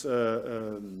source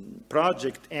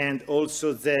project, and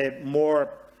also the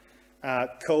more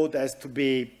code has to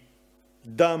be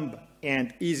dumb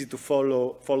and easy to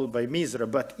follow, followed by MISRA.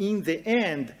 But in the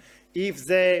end, if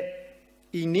the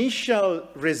initial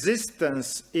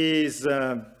resistance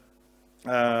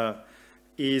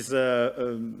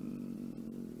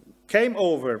came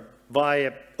over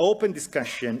by open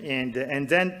discussion, and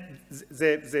then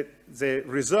the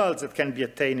results that can be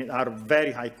attained are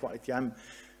very high quality. I'm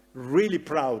really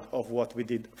proud of what we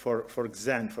did for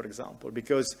Xen, for example,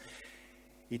 because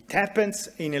it happens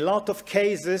in a lot of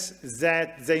cases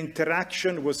that the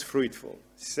interaction was fruitful.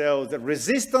 So the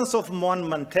resistance of one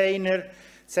maintainer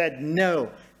said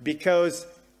no, because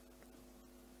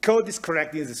code is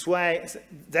correct in this way.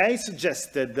 They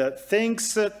suggested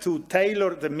things to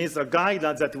tailor the MISRA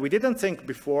guidelines that we didn't think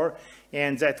before,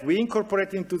 and that we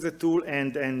incorporate into the tool,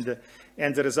 and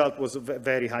the result was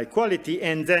very high quality.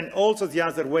 And then also the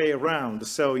other way around.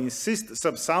 So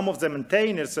some of the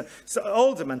maintainers,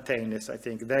 all the maintainers, I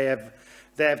think, they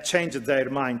have changed their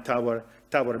mind toward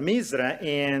MISRA,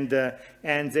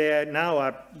 and they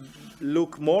now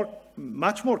look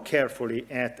much more carefully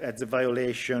at the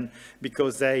violation,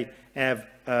 because they have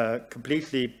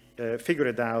completely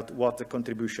figured out what the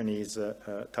contribution is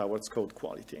towards code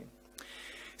quality.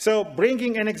 So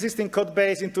bringing an existing code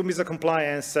base into MISRA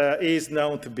compliance is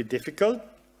known to be difficult,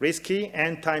 risky,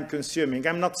 and time-consuming.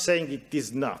 I'm not saying it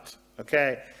is not,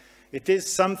 okay? It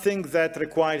is something that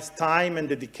requires time and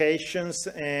dedications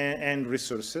and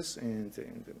resources. In the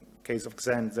case of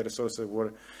Xen, the resources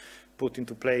were put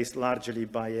into place largely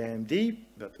by AMD,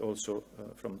 but also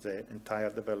from the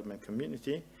entire development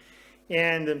community.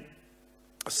 And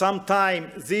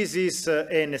sometimes this is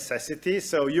a necessity,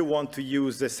 so you want to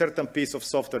use a certain piece of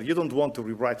software. You don't want to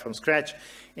rewrite from scratch,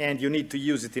 and you need to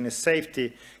use it in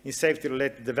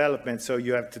safety-related development, so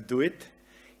you have to do it.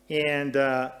 And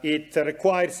it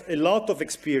requires a lot of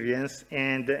experience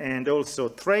and also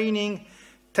training,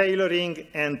 tailoring,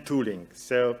 and tooling.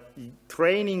 So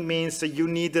training means you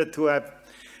need to have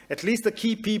at least the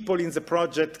key people in the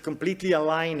project completely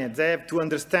aligned. They have to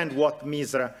understand what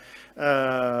MISRA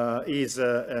is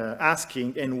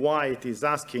asking and why it is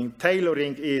asking.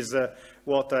 Tailoring is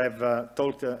what I've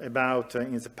talked about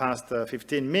in the past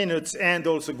 15 minutes, and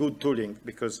also good tooling,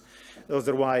 because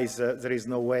otherwise there is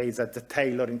no way that the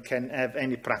tailoring can have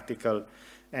any practical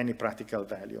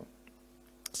value.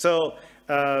 So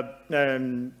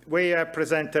we have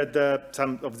presented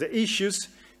some of the issues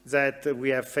that we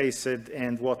have faced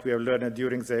and what we have learned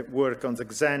during the work on the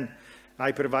Xen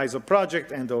hypervisor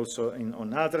project and also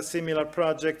on other similar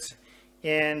projects.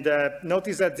 And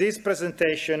notice that this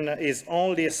presentation is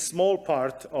only a small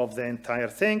part of the entire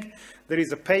thing. There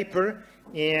is a paper,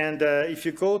 and if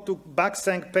you go to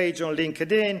BUGSENG page on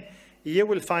LinkedIn, you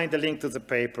will find a link to the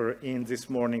paper in this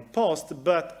morning post.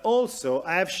 But also,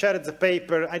 I have shared the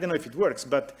paper. I don't know if it works,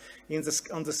 but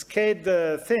on the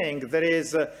SCAD thing, there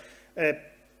is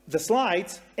the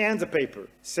slides and the paper.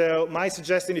 So my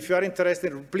suggestion, if you are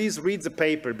interested, please read the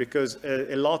paper, because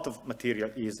a lot of material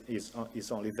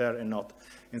is only there and not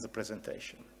in the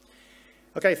presentation.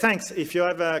 Okay, thanks. If you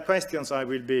have questions, I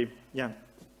will be, yeah.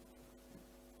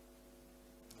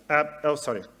 Oh,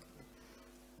 sorry.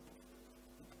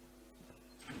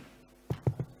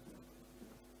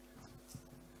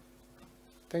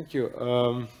 Thank you.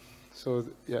 So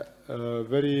yeah,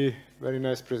 very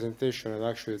nice presentation, and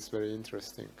actually it's very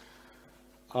interesting.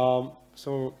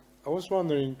 So I was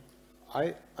wondering,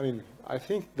 I mean, I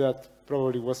think that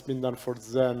probably what's been done for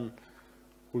Xen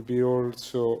will be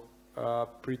also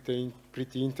pretty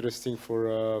interesting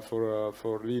for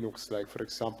Linux, like for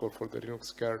example for the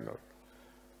Linux kernel,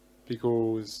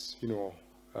 because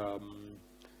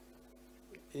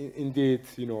indeed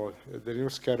the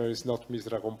Linux kernel is not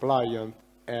MISRA compliant.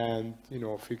 And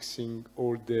fixing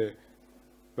all the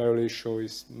violation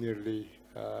is nearly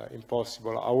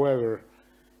impossible. However,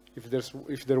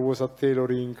 if there was a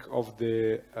tailoring of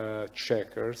the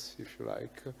checkers, if you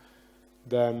like,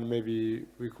 then maybe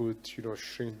we could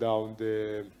shrink down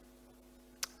the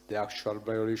actual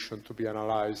violation to be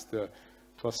analyzed to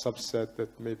a subset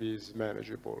that maybe is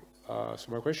manageable. So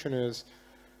my question is,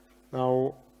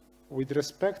 now with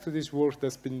respect to this work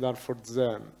that's been done for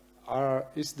Xen,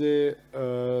 is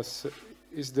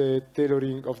the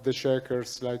tailoring of the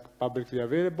checkers like publicly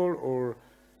available, or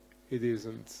it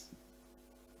isn't?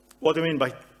 What do you mean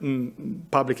by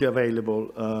publicly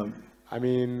available? I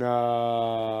mean,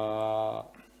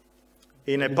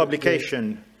 in a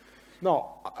publication?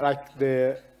 No, like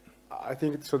I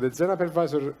think so. The Xen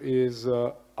hypervisor is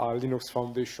a Linux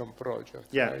Foundation project.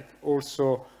 Yeah. Right?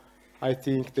 Also, I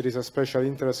think there is a special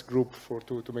interest group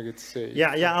to make it safe.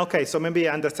 Yeah, okay, so maybe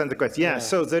I understand the question. Yeah,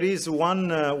 so there is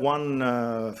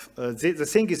the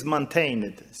thing is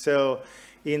maintained. So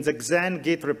in the Xen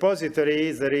Git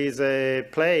repository, there is a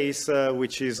place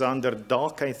which is under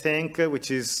doc, I think,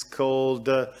 which is called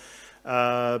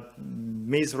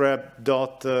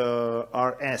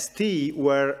MISRA.rst,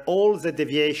 where all the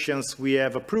deviations we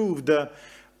have approved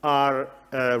are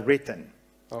written.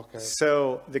 Okay.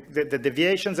 So the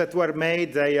deviations that were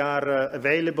made, they are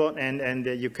available, and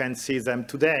you can see them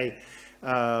today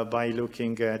by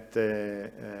looking at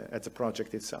the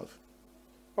project itself.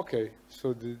 Okay,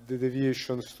 so the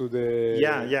deviations to the...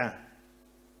 Yeah.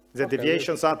 The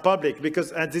deviations are public,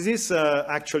 because this is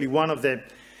actually one of the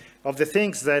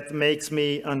things that makes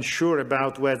me unsure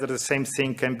about whether the same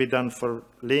thing can be done for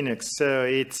Linux. So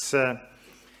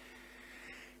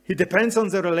it depends on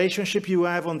the relationship you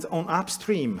have on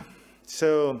upstream.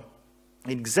 So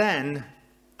in Xen,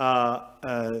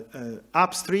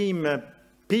 upstream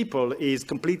people is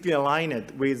completely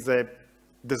aligned with the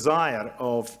desire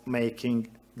of making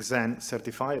Xen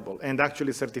certifiable and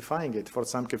actually certifying it for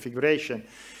some configuration.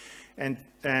 And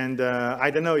I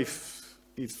don't know if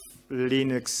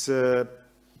Linux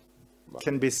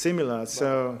can be similar.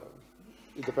 So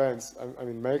it depends. I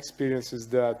mean, my experience is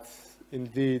that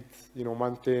indeed,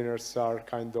 maintainers are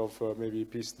kind of maybe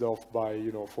pissed off by,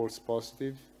 false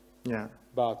positive. Yeah.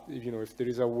 But if there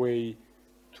is a way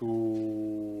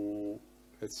to,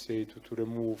 let's say, to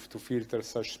remove, to filter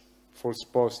such false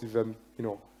positive and,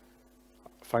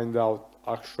 find out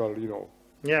actual,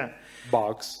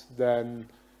 bugs, then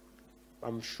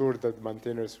I'm sure that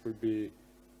maintainers will be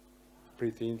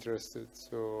pretty interested.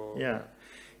 So yeah,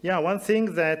 yeah. One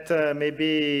thing that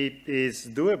maybe is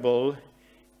doable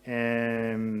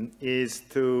is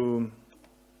to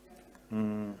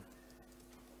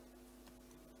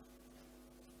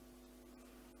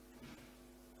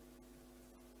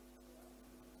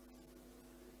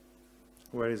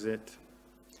where is it?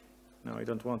 No, I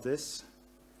don't want this.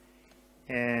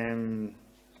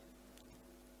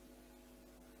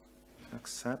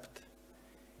 Accept.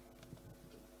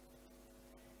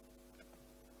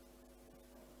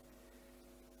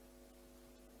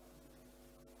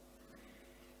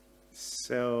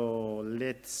 So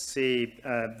let's see,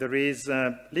 there is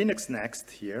Linux Next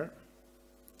here.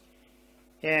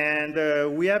 And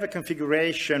we have a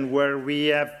configuration where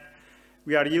we are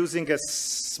using a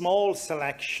small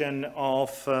selection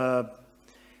of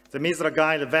the MISRA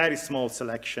guide, a very small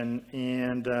selection,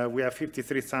 and we have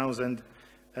 53,000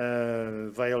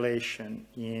 violation,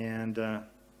 and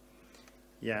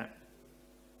yeah.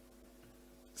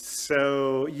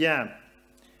 So yeah.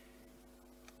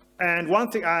 And one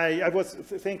thing I was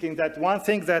thinking that one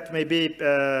thing that maybe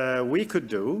we could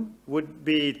do would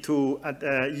be to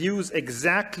use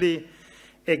exactly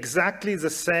the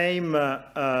same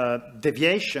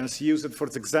deviations used for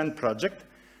the Xen project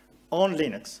on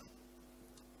Linux,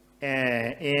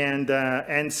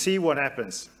 and see what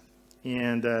happens.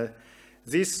 And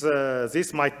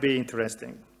this might be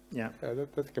interesting. Yeah.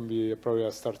 That can be probably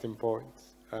a starting point,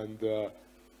 and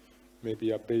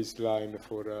maybe a baseline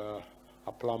for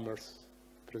a plumber's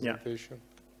presentation.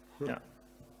 Yeah. Yeah.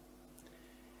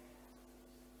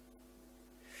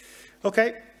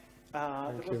 Okay.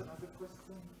 Thank you.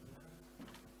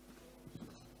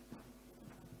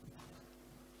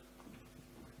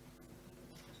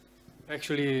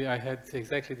 Actually, I had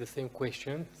exactly the same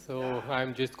question, so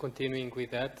I'm just continuing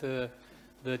with that.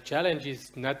 The challenge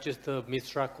is not just the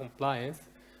MISRA compliance.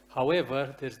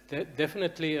 However, there's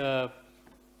definitely a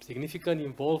significant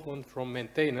involvement from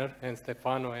maintainer, and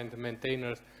Stefano and the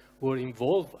maintainers were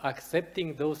involved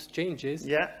accepting those changes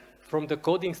from the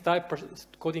coding style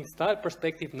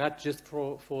perspective, not just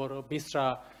for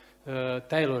MISRA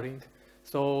tailoring.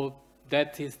 So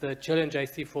that is the challenge I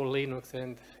see for Linux.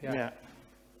 And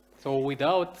so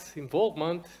without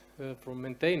involvement from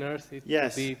maintainers, it will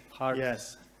be hard.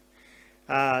 Yes.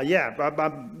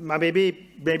 But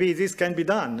maybe this can be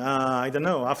done. I don't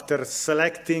know. After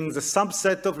selecting the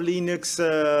subset of Linux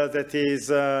that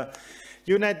is,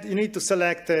 you need to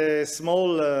select a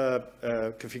small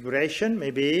configuration,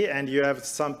 maybe, and you have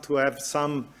to have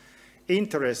some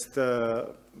interest.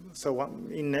 So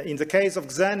in the case of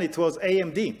Xen, it was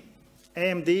AMD.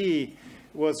 AMD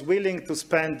was willing to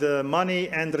spend money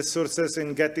and resources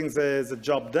in getting the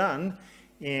job done,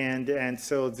 and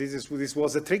so this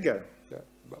was a trigger.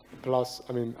 Plus,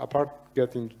 I mean, apart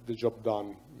getting the job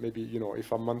done, maybe,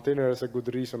 if a maintainer has a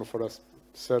good reason for a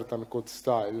certain code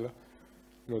style,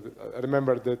 I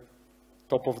remember the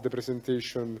top of the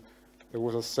presentation, there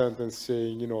was a sentence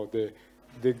saying,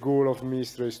 the goal of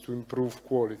MISRA is to improve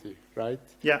quality, right?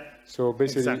 Yeah. So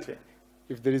basically,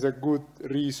 if there is a good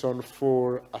reason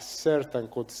for a certain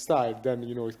code style, then,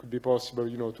 it could be possible,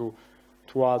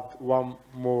 to add one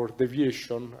more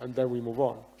deviation, and then we move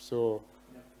on. So,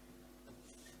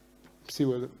 see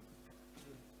what.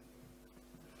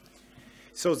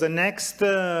 So the next,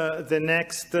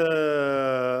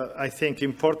 I think,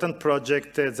 important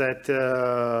project that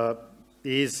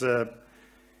is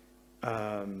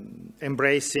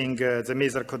embracing the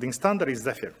MISRA coding standard is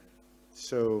Zephyr.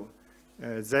 So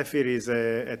Zephyr is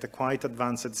at a quite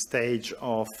advanced stage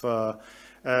of.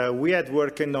 We had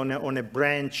working on a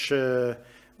branch,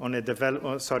 on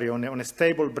a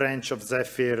stable branch of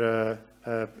Zephyr.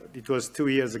 It was 2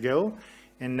 years ago,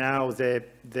 and now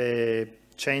the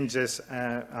changes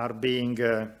are being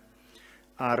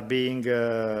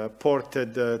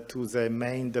ported to the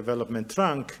main development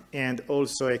trunk, and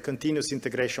also a continuous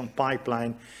integration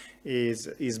pipeline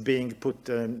is being put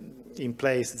in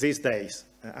place these days.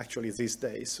 Actually, these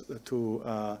days to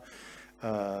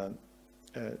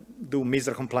do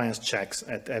MISRA compliance checks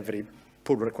at every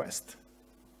pull request.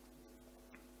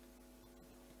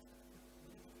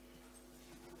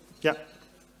 Yeah.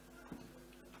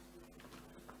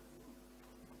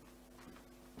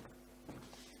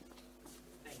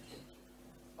 Thank you.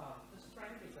 This is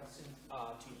primary question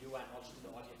to you and also to the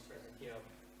audience present here.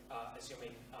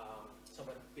 Assuming some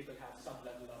people have some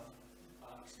level of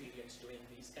experience doing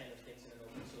these kind of things in an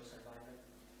open source environment,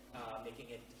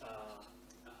 making it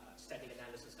static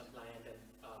analysis compliant and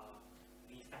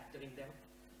refactoring them.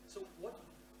 So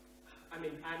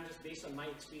I'm just based on my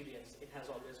experience, it has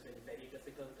always been very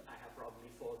difficult. I have probably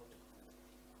fought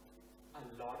a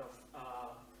lot of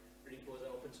repos,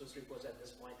 open source repos at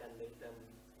this point, and make them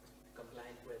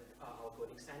compliant with our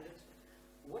coding standards.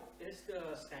 What is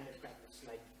the standard practice?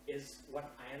 Like, is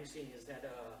what I am seeing, is that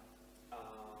a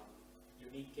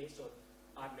unique case, or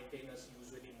are maintainers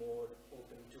usually more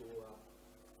open to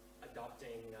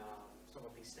adopting some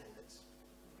of these standards?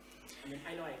 I mean,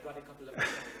 I know I got a couple of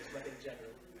examples, but in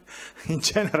general. In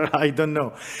general, I don't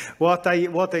know. What I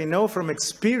know from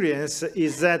experience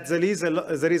is that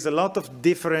there is a lot of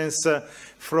difference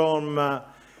from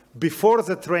before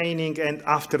the training and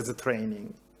after the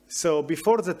training. So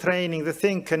before the training, the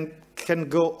thing can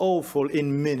go awful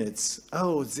in minutes.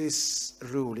 Oh, this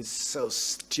rule is so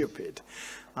stupid.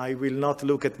 I will not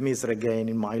look at MISRA again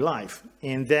in my life.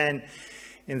 And then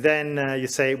you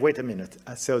say, wait a minute,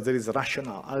 so there is a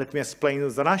rationale. Let me explain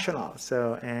the rationale.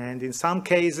 So, and in some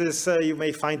cases, you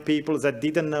may find people that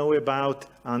didn't know about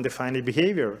undefined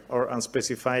behavior or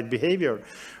unspecified behavior,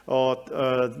 or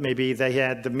maybe they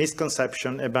had the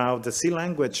misconception about the C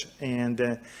language.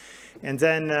 And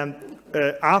then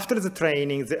after the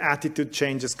training, the attitude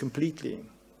changes completely.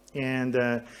 And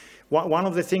one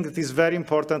of the things that is very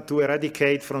important to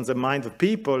eradicate from the mind of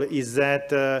people is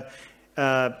that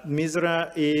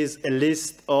MISRA is a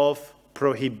list of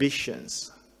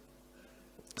prohibitions.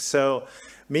 So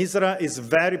MISRA is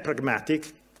very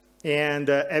pragmatic, and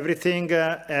everything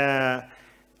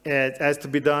has to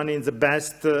be done in the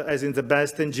best, as in the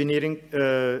best engineering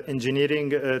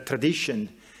tradition.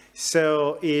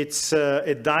 So it's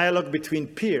a dialogue between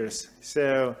peers.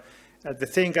 So the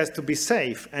thing has to be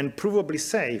safe and provably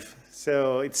safe.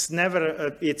 So it's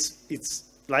never, it's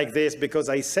like this because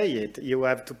I say it. You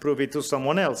have to prove it to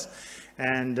someone else,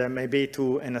 and maybe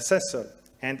to an assessor.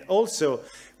 And also,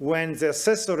 when the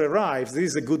assessor arrives, this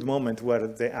is a good moment where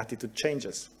the attitude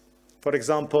changes. For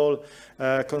example,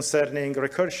 concerning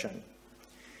recursion.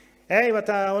 Hey, but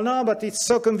no, but it's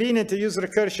so convenient to use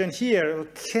recursion here.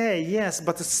 Okay, yes,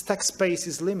 but the stack space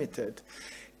is limited.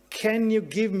 Can you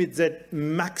give me the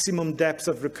maximum depth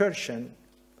of recursion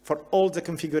for all the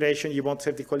configuration you want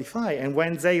to qualify? And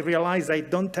when they realize they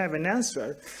don't have an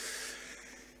answer,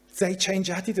 they change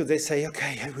attitude. They say,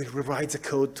 okay, I will rewrite the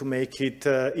code to make it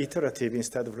iterative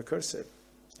instead of recursive.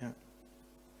 Yeah.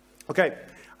 Okay,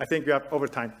 I think we are over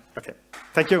time. Okay,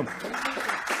 thank you.